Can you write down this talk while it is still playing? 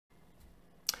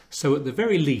So at the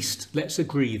very least, let's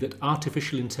agree that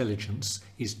artificial intelligence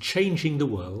is changing the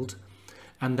world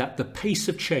and that the pace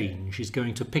of change is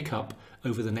going to pick up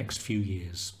over the next few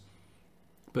years.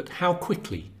 But how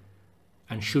quickly?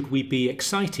 And should we be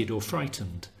excited or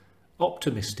frightened,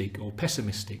 optimistic or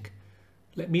pessimistic?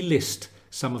 Let me list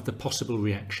some of the possible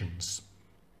reactions.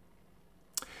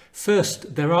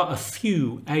 First, there are a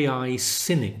few AI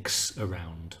cynics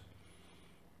around.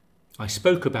 I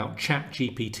spoke about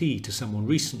ChatGPT to someone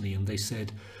recently and they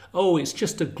said, "Oh, it's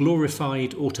just a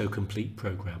glorified autocomplete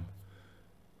program."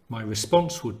 My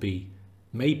response would be,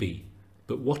 maybe,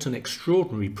 but what an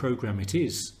extraordinary program it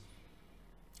is.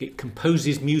 It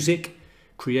composes music,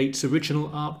 creates original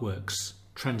artworks,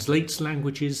 translates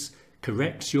languages,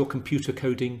 corrects your computer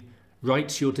coding,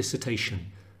 writes your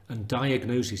dissertation, and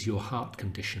diagnoses your heart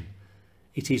condition.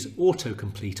 It is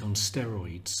autocomplete on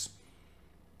steroids.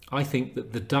 I think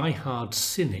that the die-hard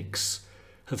cynics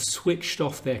have switched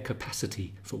off their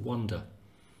capacity for wonder.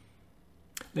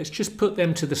 Let's just put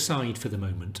them to the side for the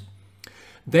moment.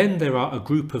 Then there are a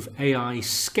group of AI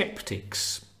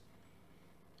skeptics.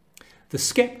 The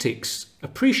skeptics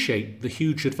appreciate the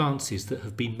huge advances that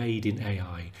have been made in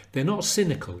AI. They're not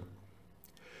cynical,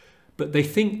 but they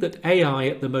think that AI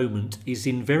at the moment is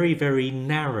in very, very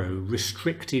narrow,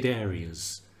 restricted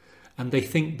areas, and they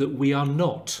think that we are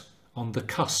not on the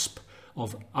cusp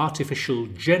of artificial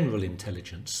general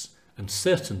intelligence, and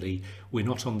certainly we're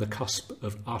not on the cusp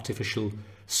of artificial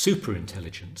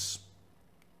superintelligence.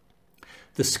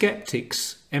 The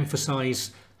skeptics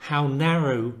emphasize how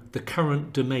narrow the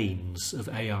current domains of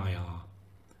AI are,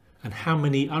 and how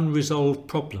many unresolved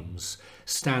problems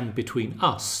stand between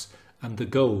us and the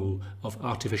goal of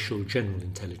artificial general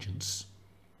intelligence.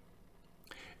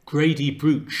 Grady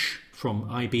Bruch from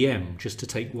IBM, just to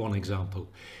take one example,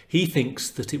 he thinks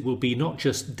that it will be not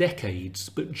just decades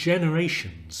but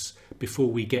generations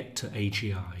before we get to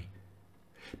AGI,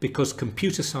 because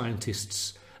computer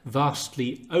scientists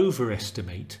vastly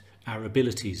overestimate our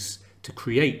abilities to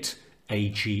create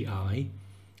AGI,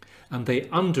 and they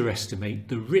underestimate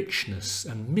the richness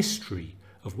and mystery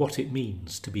of what it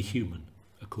means to be human,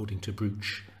 according to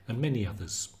Bruch and many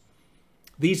others.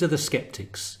 These are the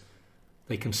skeptics.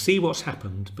 They can see what's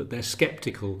happened, but they're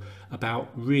skeptical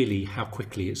about really how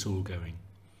quickly it's all going.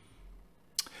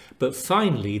 But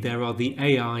finally, there are the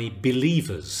AI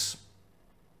believers.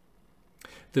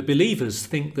 The believers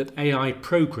think that AI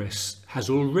progress has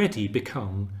already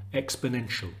become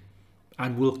exponential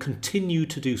and will continue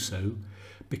to do so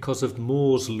because of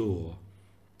Moore's law.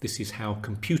 This is how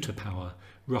computer power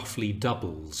roughly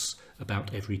doubles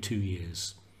about every 2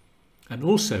 years. And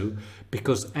also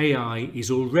because AI is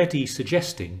already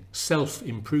suggesting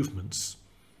self-improvements.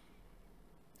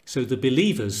 So the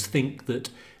believers think that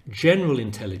general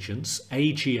intelligence,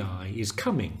 AGI, is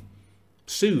coming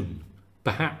soon,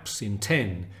 perhaps in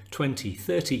 10, 20,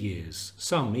 30 years,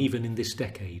 some even in this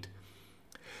decade.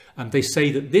 And they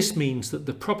say that this means that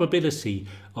the probability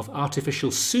of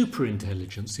artificial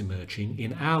superintelligence emerging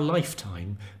in our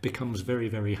lifetime becomes very,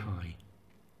 very high.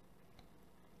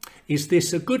 Is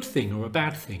this a good thing or a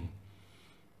bad thing?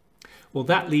 Well,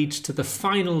 that leads to the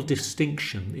final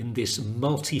distinction in this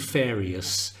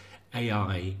multifarious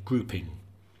AI grouping.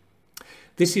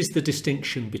 This is the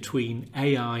distinction between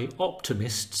AI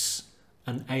optimists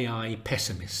and AI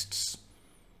pessimists.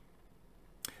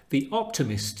 The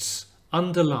optimists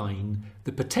underline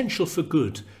the potential for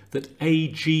good that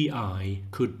AGI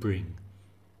could bring.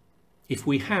 If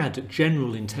we had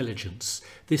general intelligence,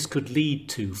 this could lead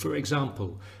to, for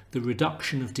example, the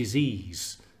reduction of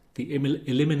disease, the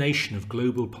elimination of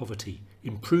global poverty,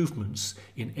 improvements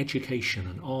in education,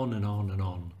 and on and on and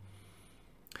on.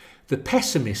 The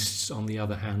pessimists, on the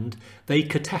other hand, they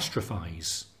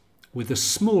catastrophize with a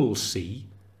small c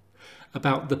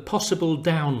about the possible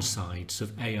downsides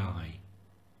of AI.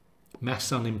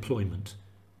 Mass unemployment,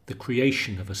 the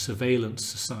creation of a surveillance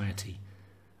society,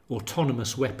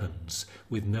 autonomous weapons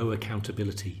with no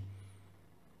accountability.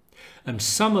 And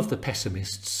some of the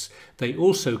pessimists, they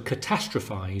also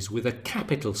catastrophize with a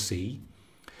capital C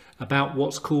about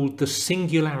what's called the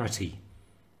singularity,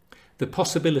 the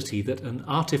possibility that an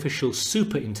artificial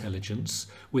superintelligence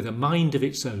with a mind of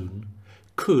its own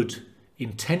could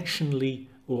intentionally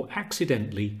or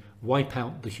accidentally wipe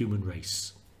out the human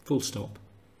race. Full stop.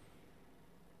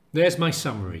 There's my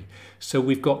summary. So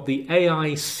we've got the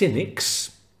AI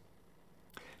cynics,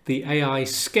 the AI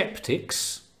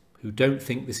skeptics, who don't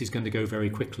think this is going to go very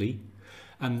quickly,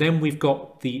 and then we've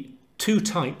got the two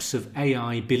types of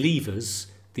AI believers,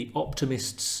 the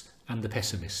optimists and the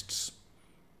pessimists.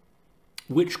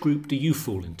 Which group do you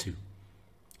fall into?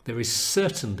 There is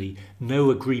certainly no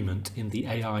agreement in the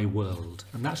AI world,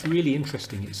 and that's really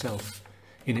interesting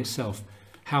in itself,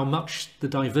 how much the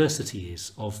diversity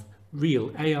is of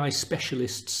real AI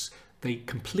specialists. They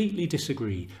completely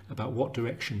disagree about what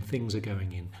direction things are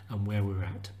going in and where we're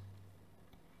at.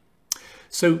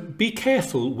 So be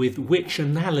careful with which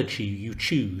analogy you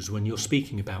choose when you're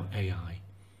speaking about AI.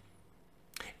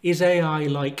 Is AI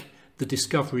like the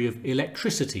discovery of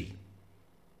electricity?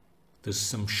 There's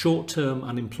some short-term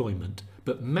unemployment,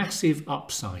 but massive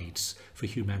upsides for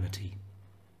humanity.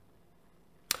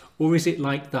 Or is it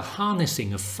like the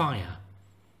harnessing of fire?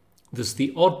 There's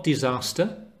the odd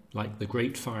disaster, like the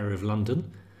Great Fire of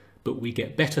London, but we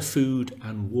get better food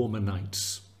and warmer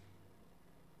nights.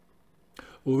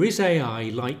 Or is AI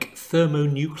like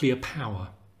thermonuclear power?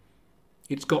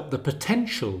 It's got the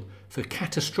potential for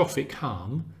catastrophic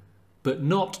harm, but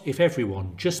not if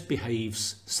everyone just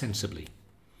behaves sensibly.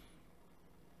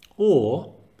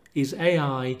 Or is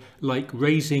AI like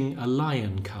raising a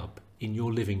lion cub in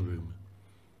your living room?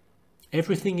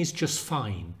 Everything is just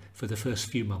fine for the first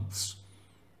few months.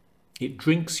 It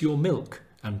drinks your milk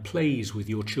and plays with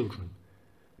your children,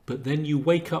 but then you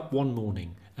wake up one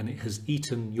morning and it has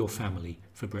eaten your family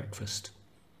for breakfast.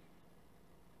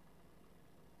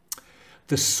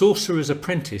 The Sorcerer's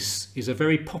Apprentice is a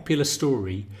very popular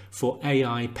story for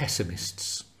AI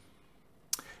pessimists.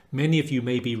 Many of you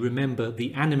maybe remember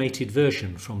the animated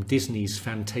version from Disney's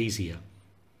Fantasia.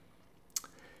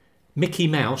 Mickey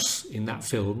Mouse in that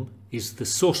film is the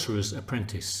Sorcerer's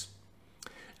Apprentice,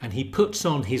 and he puts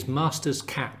on his master's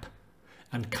cap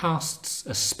and casts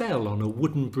a spell on a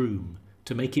wooden broom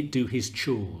to make it do his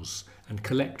chores and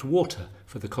collect water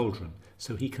for the cauldron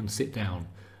so he can sit down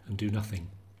and do nothing.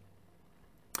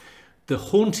 The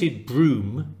haunted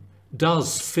broom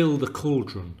does fill the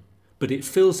cauldron, but it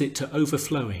fills it to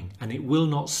overflowing and it will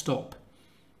not stop.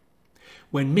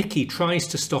 When Mickey tries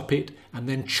to stop it and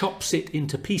then chops it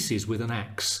into pieces with an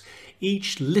axe,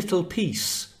 each little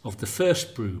piece of the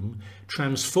first broom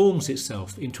transforms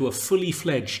itself into a fully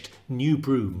fledged new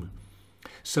broom.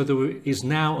 So there is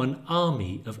now an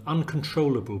army of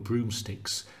uncontrollable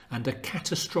broomsticks and a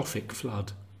catastrophic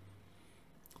flood.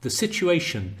 The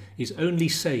situation is only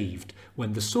saved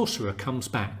when the sorcerer comes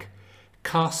back,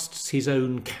 casts his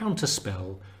own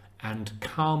counterspell and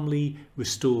calmly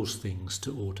restores things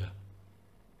to order.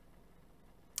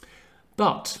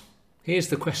 But here's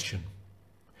the question.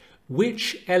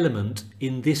 Which element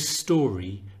in this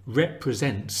story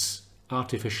represents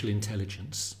artificial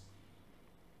intelligence?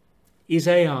 Is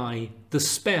AI the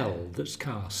spell that's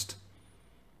cast?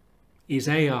 Is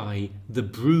AI the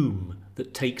broom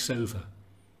that takes over?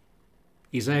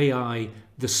 Is AI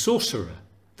the sorcerer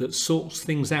that sorts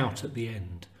things out at the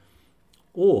end?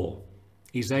 Or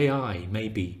is AI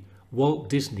maybe Walt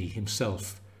Disney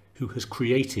himself, who has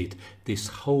created this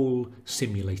whole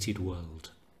simulated world?